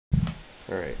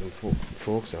Alright, and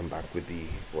folks, I'm back with the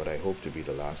what I hope to be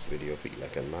the last video for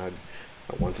Elec and Mag.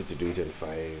 I wanted to do it in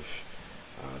 5.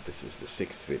 This is the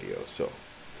 6th video. So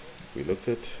we looked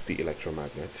at the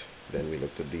electromagnet, then we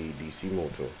looked at the DC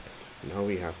motor. Now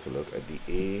we have to look at the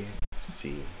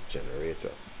AC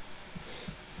generator.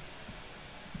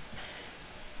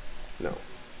 Now,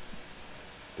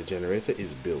 the generator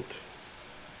is built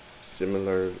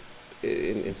similar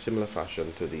in similar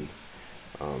fashion to the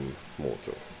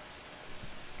motor.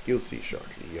 You'll see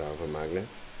shortly. You have a magnet,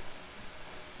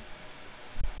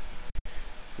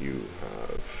 you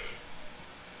have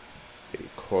a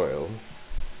coil,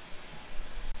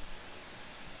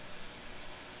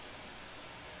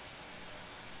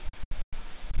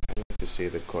 I like to say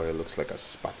the coil looks like a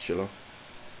spatula,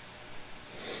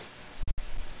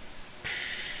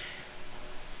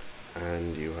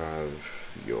 and you have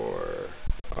your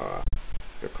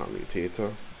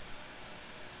commutator,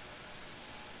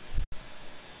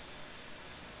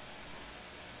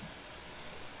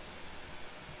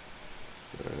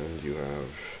 and you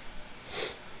have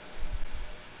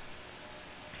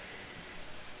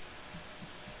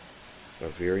a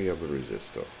variable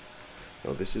resistor.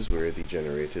 Now this is where the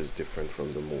generator is different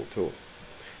from the motor.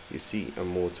 You see, a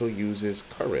motor uses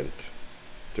current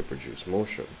to produce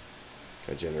motion.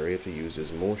 A generator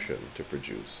uses motion to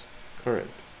produce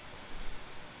current.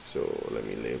 So let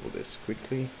me label this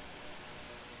quickly.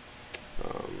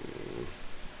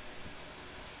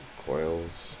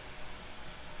 Coils,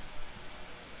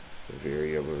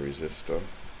 variable resistor,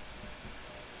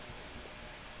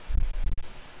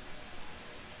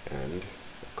 and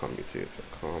a commutator.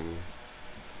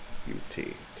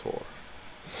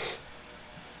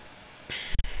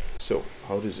 So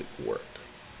how does it work?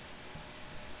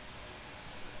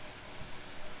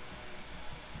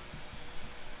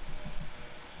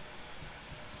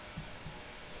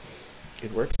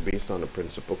 It works based on a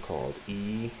principle called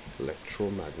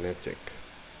electromagnetic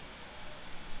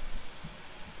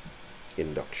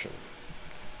induction.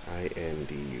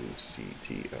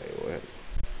 INDUCTION.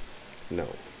 Now,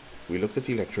 we looked at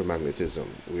electromagnetism,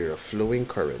 where a flowing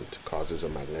current causes a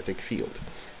magnetic field.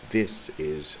 This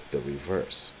is the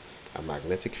reverse. A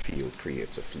magnetic field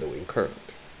creates a flowing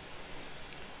current.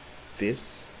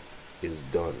 This is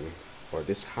done, or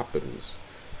this happens,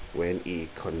 when a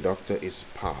conductor is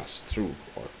passed through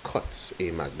or cuts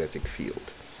a magnetic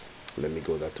field. Let me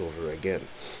go that over again.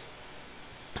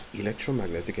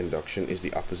 Electromagnetic induction is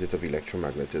the opposite of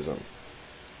electromagnetism.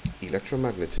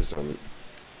 Electromagnetism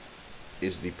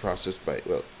is the process by,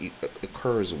 well, it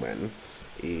occurs when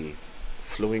a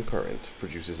flowing current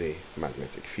produces a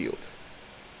magnetic field.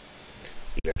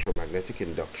 Electromagnetic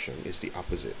induction is the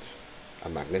opposite. A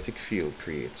magnetic field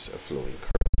creates a flowing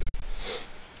current.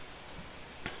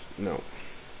 Now,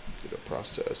 the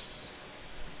process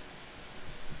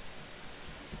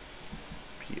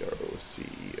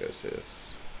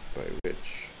process by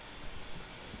which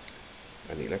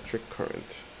an electric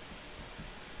current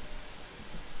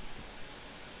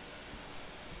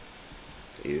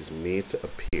is made to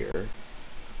appear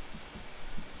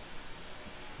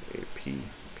PEAR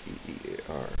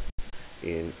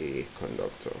in a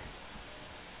conductor.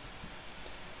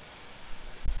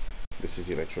 This is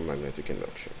electromagnetic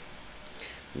induction.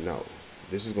 Now,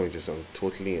 this is going to sound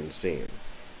totally insane,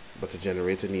 but a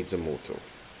generator needs a motor.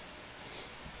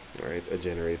 Right? A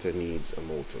generator needs a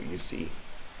motor. You see,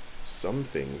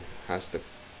 something has to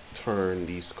turn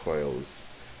these coils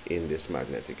in this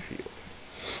magnetic field.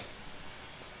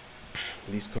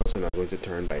 These coils are not going to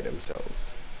turn by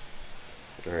themselves.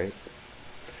 Alright?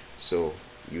 So,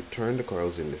 you turn the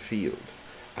coils in the field,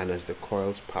 and as the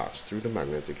coils pass through the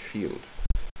magnetic field,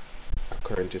 a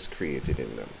current is created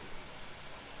in them.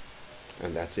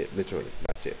 And that's it, literally,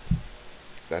 that's it.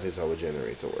 That is how a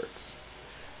generator works.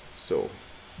 So,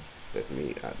 let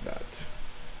me add that.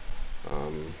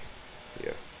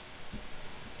 Yeah.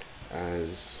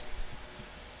 As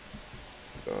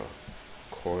the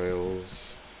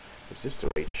coils, is this the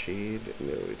right shade?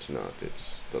 No, it's not.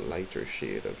 It's the lighter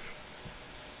shade of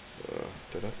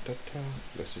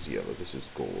this is yellow, this is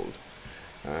gold.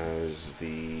 As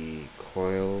the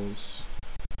coils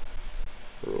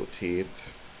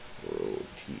rotate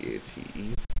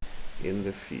in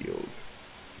the field,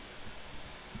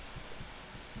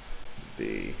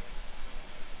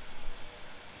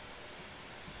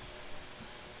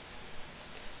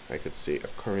 I could say a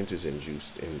current is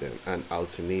induced in them, and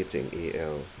alternating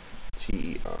ALTERNATING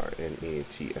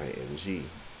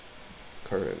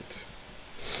current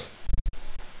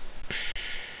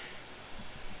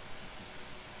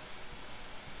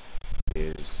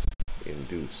is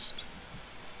induced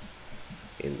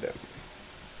in them.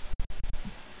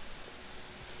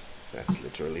 That's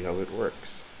literally how it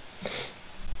works.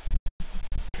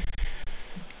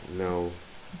 Now,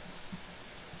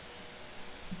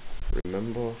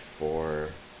 remember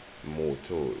for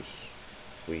motors,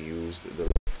 we used the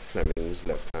Fleming's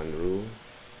left-hand rule,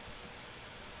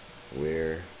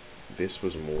 where this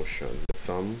was motion, the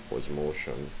thumb was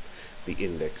motion, the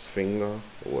index finger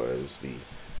was the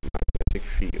magnetic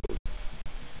field,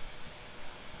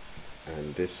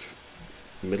 and this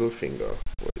middle finger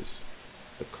was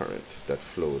the current that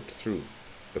flowed through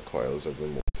the coils of the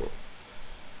motor.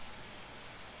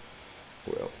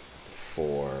 Well,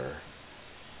 for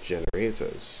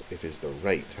generators, it is the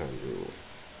right-hand rule,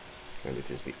 and it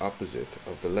is the opposite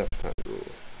of the left-hand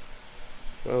rule.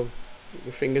 Well,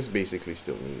 the fingers basically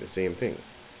still mean the same thing.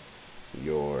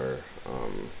 Your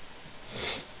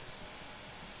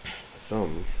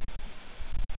thumb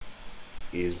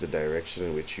is the direction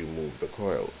in which you move the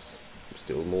coils,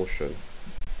 still motion.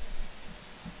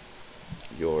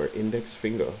 Your index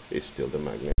finger is still the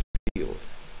magnetic field.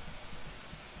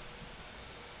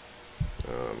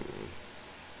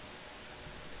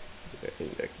 The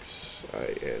index,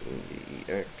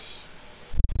 INDEX,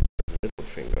 middle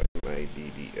finger,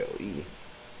 MIDDLE.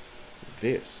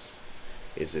 This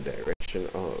is the direction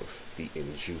of the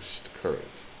induced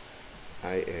current.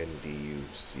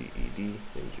 INDUCED,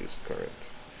 induced current.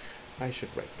 I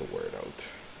should write the word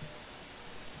out.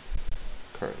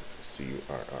 Current,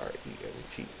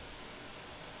 CURRENT.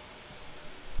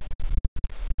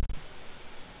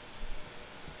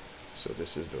 So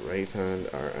this is the right hand,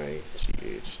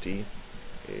 RIGHT,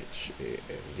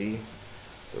 HAND,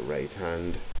 the right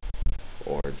hand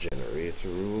or generator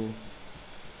rule.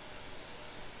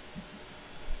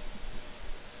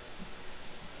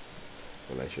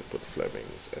 Well, I should put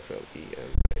Fleming's,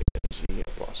 FLEMING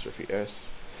apostrophe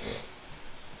S.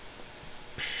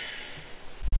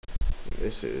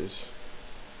 This is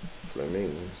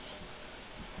Fleming's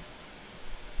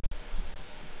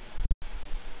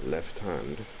left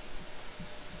hand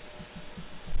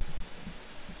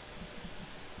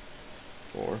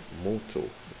or motor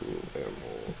rule,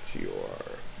 MOTORRULE.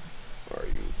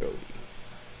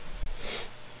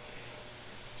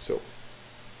 So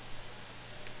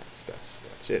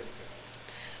that's it.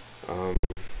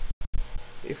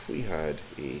 If we had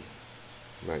a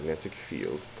magnetic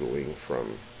field going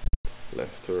from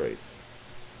left to right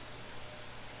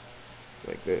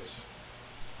like this,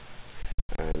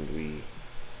 and we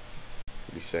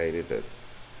decided that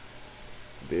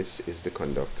this is the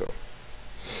conductor,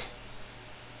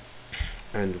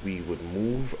 and we would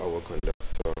move our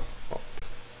conductor up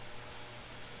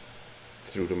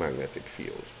through the magnetic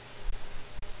field.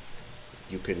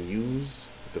 You can use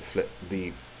the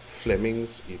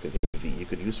Fleming's, you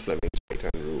could use Fleming's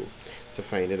right-hand rule to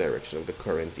find the direction of the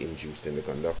current induced in the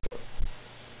conductor.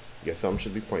 Your thumb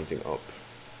should be pointing up.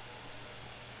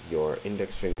 Your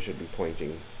index finger should be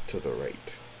pointing to the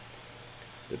right.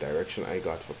 The direction I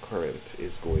got for current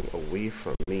is going away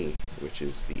from me, which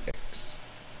is the X.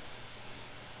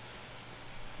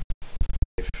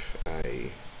 If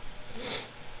I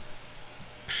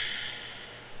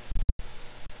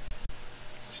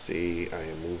say I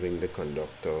am moving the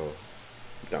conductor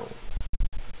down,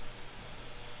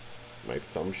 my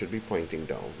thumb should be pointing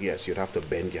down. Yes, you'd have to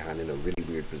bend your hand in a really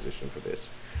weird position for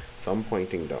this. Thumb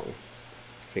pointing down,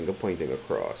 finger pointing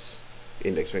across,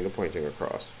 index finger pointing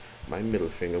across. My middle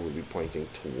finger would be pointing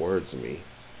towards me.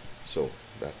 So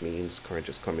that means current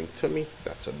is coming to me.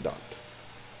 That's a dot.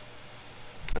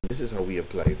 And this is how we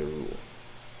apply the rule.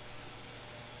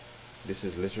 This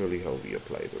is literally how we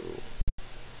apply the rule.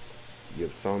 Your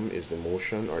thumb is the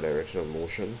motion or direction of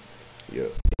motion.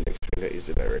 Your index finger is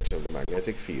the direction of the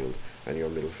magnetic field, and your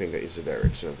middle finger is the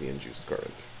direction of the induced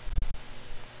current.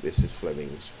 This is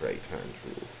Fleming's right-hand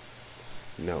rule.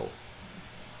 Now,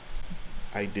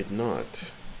 I did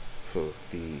not, for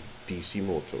the DC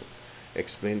motor,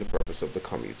 explain the purpose of the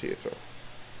commutator.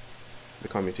 The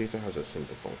commutator has a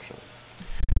simple function,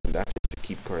 and that is to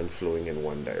keep current flowing in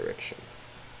one direction.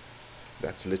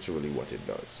 That's literally what it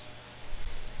does.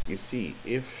 You see,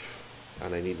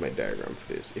 and I need my diagram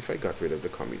for this, if I got rid of the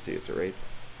commutator, right,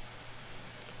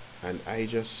 and I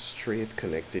just straight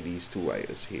connected these two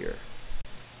wires here,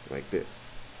 like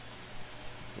this,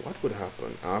 what would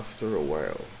happen after a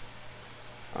while?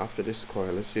 After this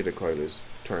coil, let's say the coil is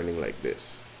turning like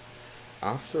this.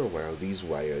 After a while, these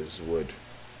wires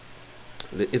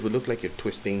it would look like you're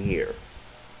twisting here.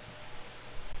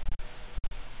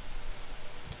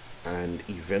 And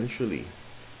eventually,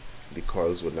 the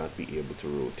coils would not be able to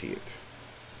rotate.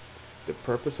 The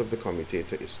purpose of the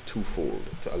commutator is twofold: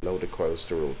 to allow the coils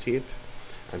to rotate,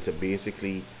 and to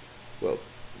basically, well,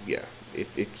 yeah,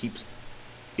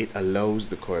 it it allows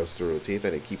the coils to rotate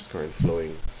and it keeps current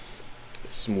flowing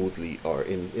smoothly, or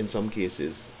in some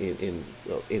cases let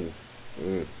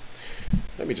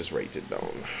me just write it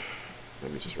down.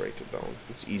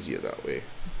 It's easier that way.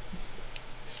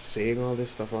 Saying all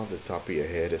this stuff off the top of your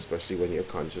head, especially when you're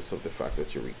conscious of the fact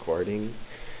that you're recording,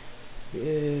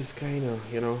 is kind of,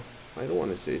 I don't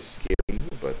want to say scary,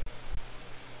 but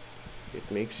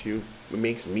it makes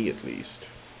me at least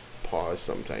pause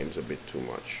sometimes a bit too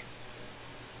much.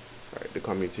 Right, the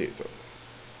commutator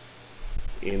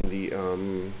in the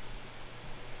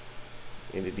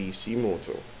DC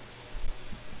motor,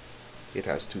 it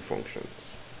has two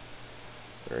functions.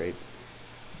 All right,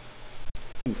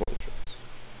 two functions.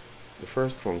 The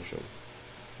first function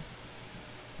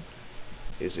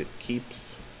is it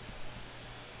keeps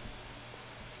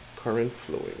current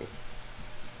flowing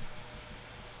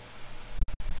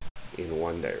in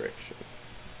one direction.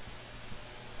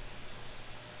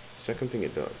 Second thing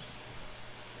it does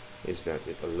is that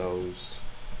it allows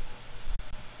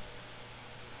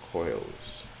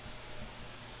coils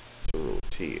to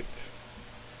rotate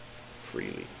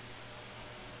freely.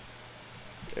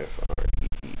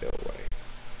 F-R-E-E-L-Y.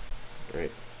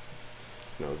 Right?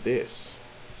 Now this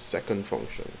second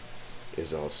function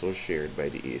is also shared by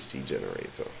the AC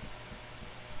generator.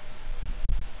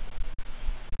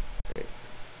 Right?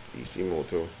 DC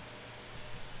motor,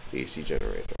 AC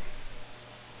generator.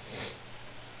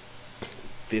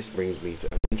 This brings me to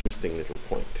an interesting little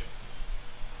point.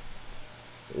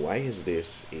 Why is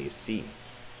this AC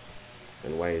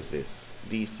and why is this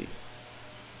DC?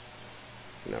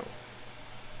 Now,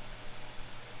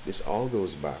 this all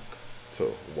goes back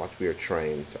to what we are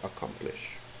trying to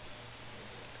accomplish.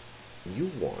 You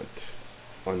want,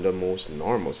 under most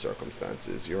normal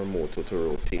circumstances, your motor to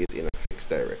rotate in a fixed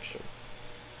direction.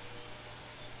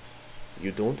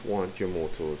 You don't want your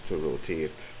motor to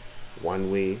rotate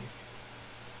one way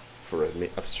for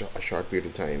a short period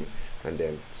of time and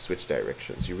then switch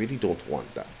directions. You really don't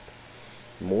want that.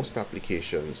 Most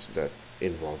applications that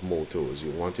involve motors,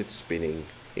 you want it spinning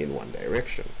in one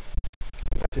direction.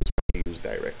 And that is why you use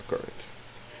direct current.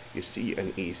 You see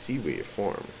an AC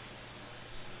waveform,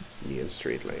 me in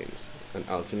straight lines, an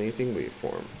alternating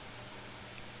waveform.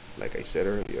 Like I said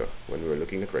earlier, when we were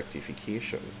looking at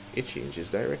rectification, it changes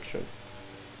direction.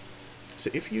 So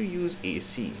if you use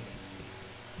AC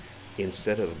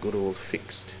instead of good old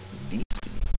fixed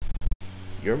DC,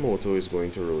 your motor is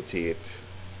going to rotate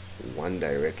one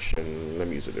direction. Let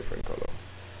me use a different color.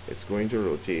 It's going to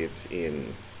rotate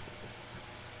in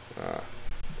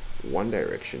one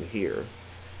direction here,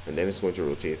 and then it's going to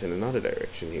rotate in another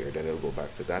direction here. Then it'll go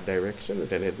back to that direction, and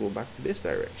then it'll go back to this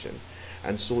direction.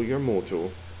 And so your motor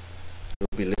will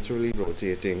be literally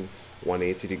rotating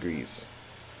 180 degrees,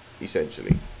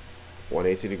 essentially.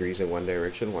 180 degrees in one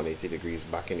direction, 180 degrees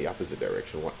back in the opposite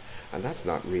direction. And that's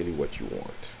not really what you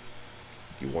want.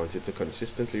 You want it to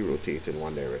consistently rotate in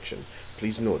one direction.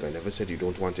 Please note, I never said you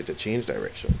don't want it to change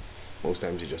direction. Most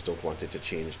times you just don't want it to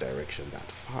change direction that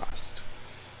fast.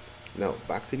 Now,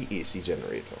 back to the AC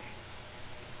generator.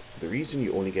 The reason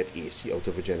you only get AC out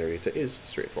of a generator is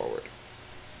straightforward.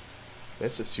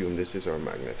 Let's assume this is our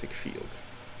magnetic field,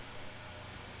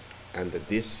 and that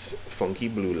this funky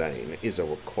blue line is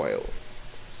our coil.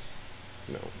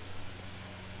 Now,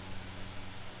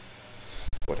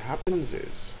 what happens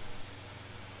is,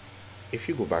 if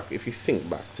you think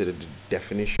back to the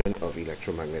definition of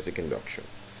electromagnetic induction,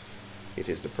 it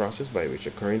is the process by which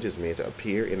a current is made to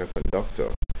appear in a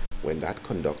conductor when that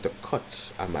conductor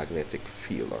cuts a magnetic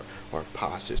field or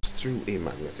passes through a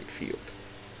magnetic field.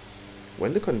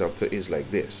 When the conductor is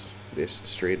like this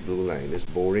straight blue line, this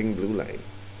boring blue line,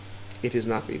 it is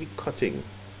not really cutting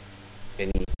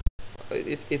any,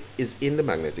 it is in the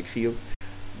magnetic field,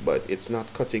 but it's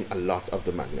not cutting a lot of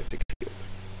the magnetic field.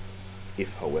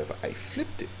 If, however, I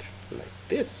flipped it like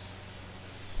this,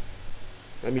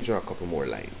 let me draw a couple more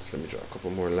lines.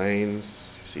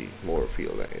 See, more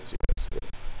field lines. Yes.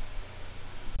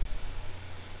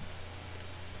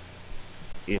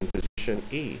 In position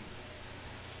A,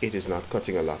 it is not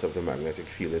cutting a lot of the magnetic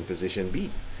field. In position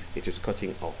B, it is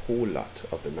cutting a whole lot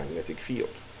of the magnetic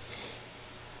field.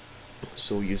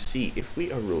 So you see, if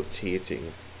we are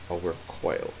rotating our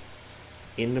coil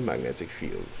in the magnetic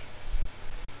field,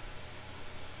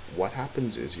 what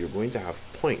happens is you're going to have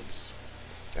points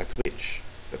at which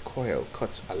the coil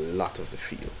cuts a lot of the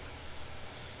field.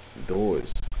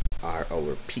 Those are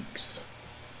our peaks.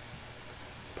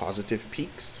 Positive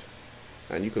peaks,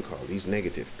 and you could call these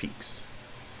negative peaks.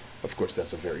 Of course,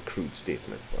 that's a very crude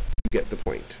statement, but you get the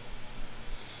point.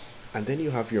 And then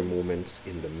you have your moments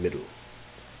in the middle,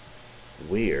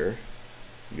 where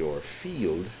your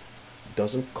field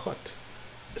doesn't cut.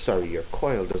 Sorry, your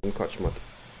coil doesn't cut much.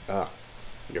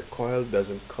 Your coil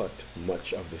doesn't cut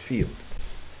much of the field.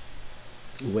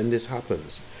 When this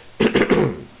happens,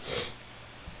 you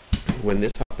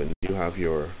have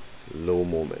your low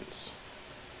moments,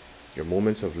 your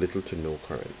moments of little to no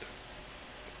current.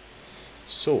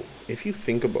 So, if you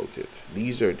think about it,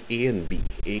 these are A and B.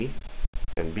 A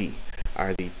and B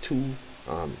are the two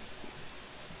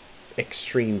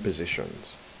extreme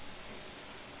positions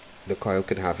the coil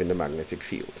can have in the magnetic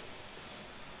field.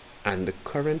 And the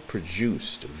current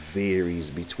produced varies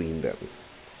between them.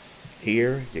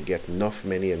 Here, you get enough,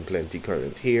 many, and plenty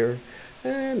current. Here,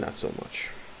 not so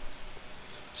much.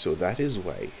 So that is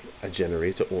why a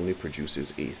generator only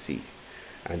produces AC.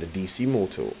 And a DC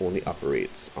motor only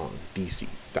operates on DC.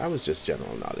 That was just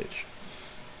general knowledge.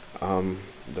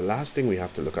 The last thing we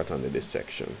have to look at under this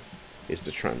section is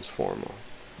the transformer.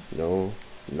 No,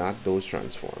 not those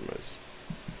transformers.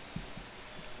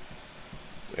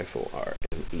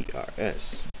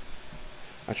 FORMERS.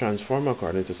 A transformer,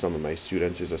 according to some of my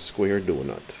students, is a square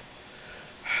donut.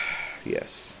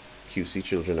 Yes, QC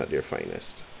children at their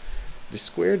finest. The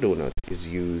square donut is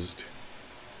used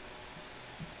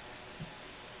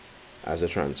as a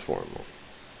transformer.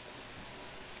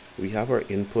 We have our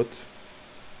input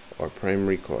or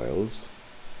primary coils,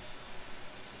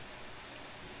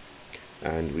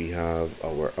 and we have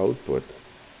our output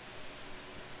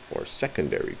or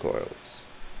secondary coils.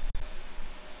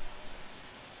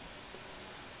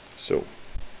 So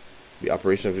the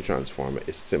operation of the transformer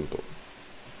is simple.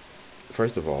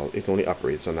 First of all, it only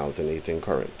operates on alternating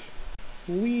current.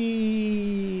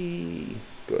 Whee!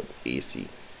 Good. AC.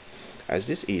 As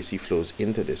this AC flows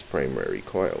into this primary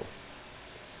coil,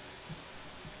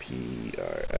 PRIMARY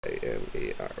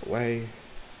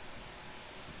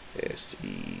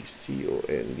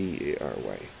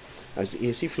SECONDARY. As the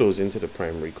AC flows into the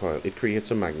primary coil, it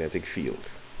creates a magnetic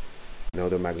field. Now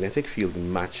the magnetic field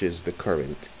matches the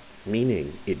current,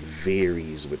 meaning it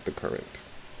varies with the current.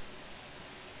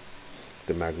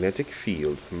 The magnetic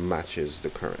field matches the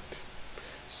current.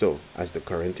 So as the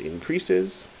current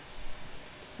increases,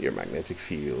 your magnetic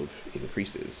field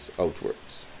increases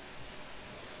outwards.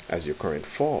 As your current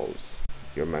falls,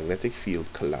 your magnetic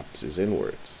field collapses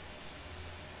inwards.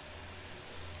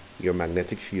 Your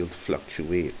magnetic field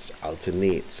fluctuates,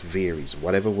 alternates, varies,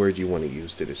 whatever word you want to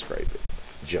use to describe it,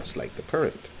 just like the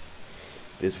current.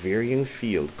 This varying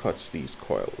field cuts these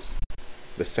coils,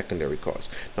 the secondary coils.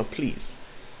 Now please,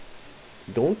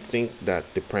 don't think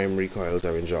that the primary coils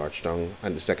are in Georgetown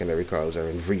and the secondary coils are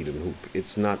in Vredenhoop.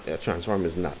 It's not, a transformer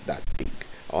is not that big.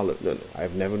 No,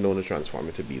 I've never known a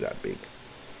transformer to be that big.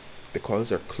 The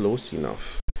coils are close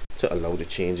enough to allow the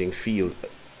changing field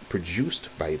produced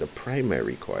by the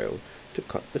primary coil to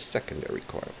cut the secondary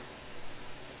coil.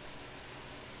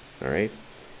 Alright?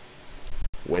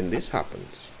 When this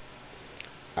happens,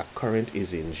 a current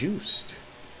is induced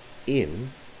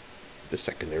in the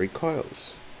secondary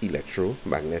coils,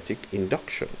 electromagnetic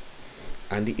induction,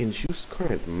 and the induced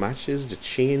current matches the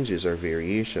changes or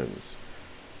variations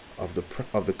of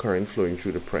the current flowing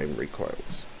through the primary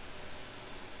coils.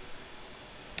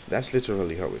 That's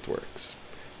literally how it works.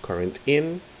 Current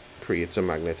in creates a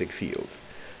magnetic field.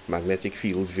 Magnetic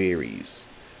field varies.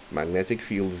 Magnetic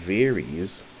field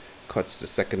varies, cuts the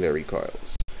secondary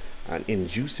coils, and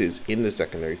induces in the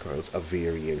secondary coils a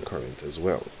varying current as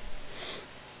well.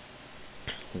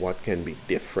 What can be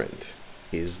different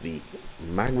is the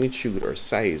magnitude or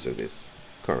size of this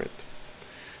current.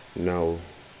 Now,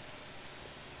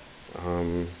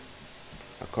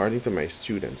 according to my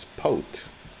students, POUT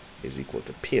is equal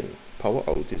to pin. Power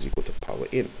out is equal to power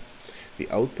in. The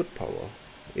output power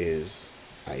is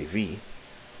IV,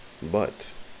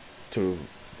 but to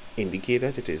indicate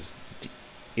that it is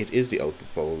the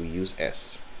output power, we use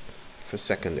S for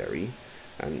secondary,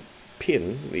 and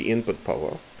pin, the input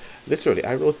power. Literally,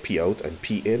 I wrote P out and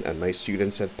P in, and my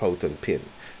students said POUT and pin.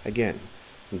 Again,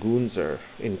 goons are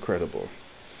incredible.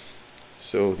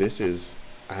 So this is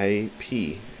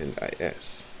IP and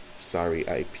IS. Sorry,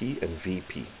 IP and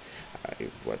VP.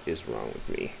 What is wrong with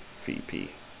me? VP.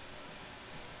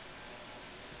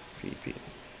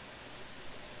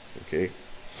 Okay,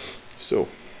 so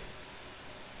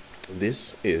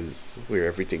this is where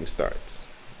everything starts.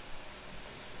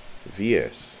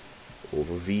 VS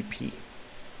over VP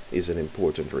is an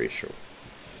important ratio.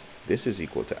 This is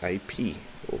equal to IP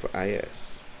over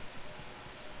IS.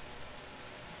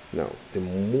 Now, the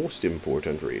most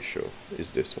important ratio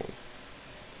is this one.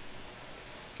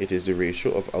 It is the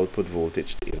ratio of output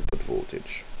voltage to input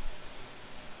voltage.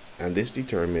 And this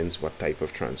determines what type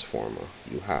of transformer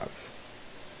you have.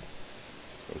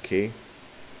 Okay?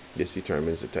 This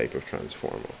determines the type of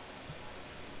transformer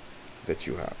that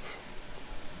you have.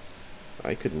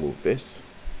 I could move this.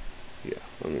 Yeah,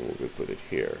 let me move it, put it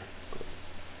here. Good.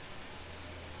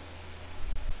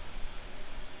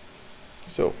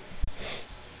 So,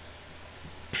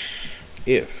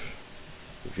 if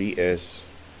Vs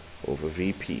over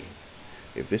Vp,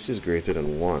 if this is greater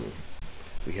than 1,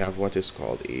 we have what is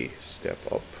called a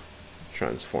step-up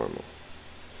transformer.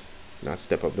 Not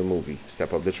step up the movie,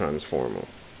 step up the transformer.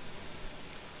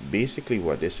 Basically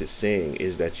what this is saying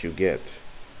is that you get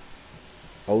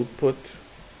output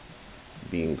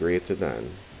being greater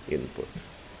than input.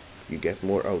 You get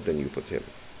more out than you put in.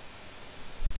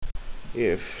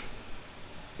 If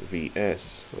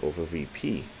Vs over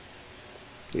Vp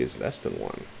is less than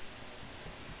 1,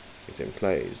 it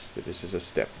implies that this is a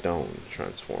step down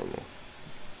transformer,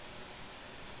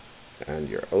 and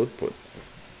your output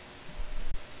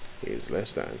is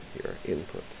less than your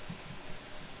input.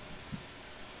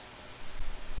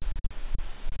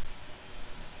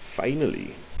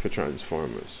 Finally, for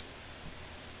transformers,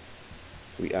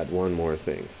 we add one more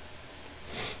thing.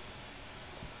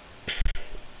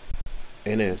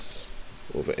 Ns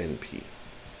over Np.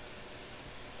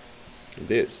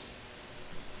 This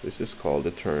is called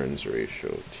the turns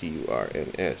ratio,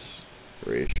 TURNS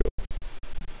ratio.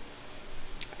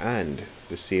 And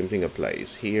the same thing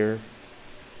applies here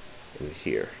and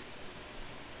here.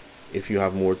 If you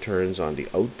have more turns on the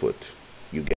output,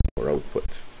 you get more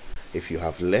output. If you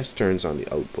have less turns on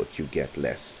the output, you get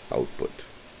less output.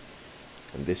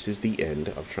 And this is the end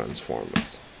of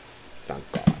transformers. Thank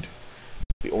God.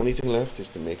 The only thing left is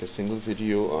to make a single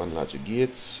video on logic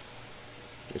gates,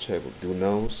 which I will do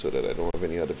now so that I don't have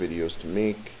any other videos to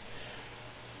make.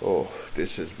 Oh,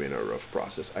 this has been a rough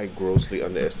process. I grossly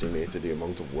underestimated the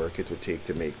amount of work it would take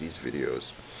to make these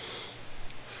videos.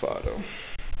 Father.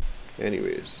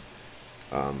 Anyways,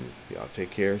 y'all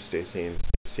take care, stay sane, stay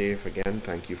safe. Again,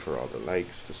 thank you for all the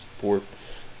likes, the support.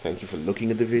 Thank you for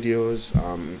looking at the videos.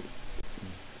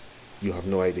 You have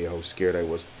no idea how scared I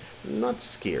was. Not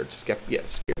scared, scared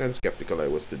and skeptical I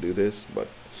was to do this, but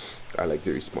I like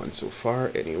the response so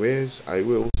far. Anyways, I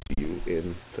will see you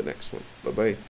in the next one. Bye-bye.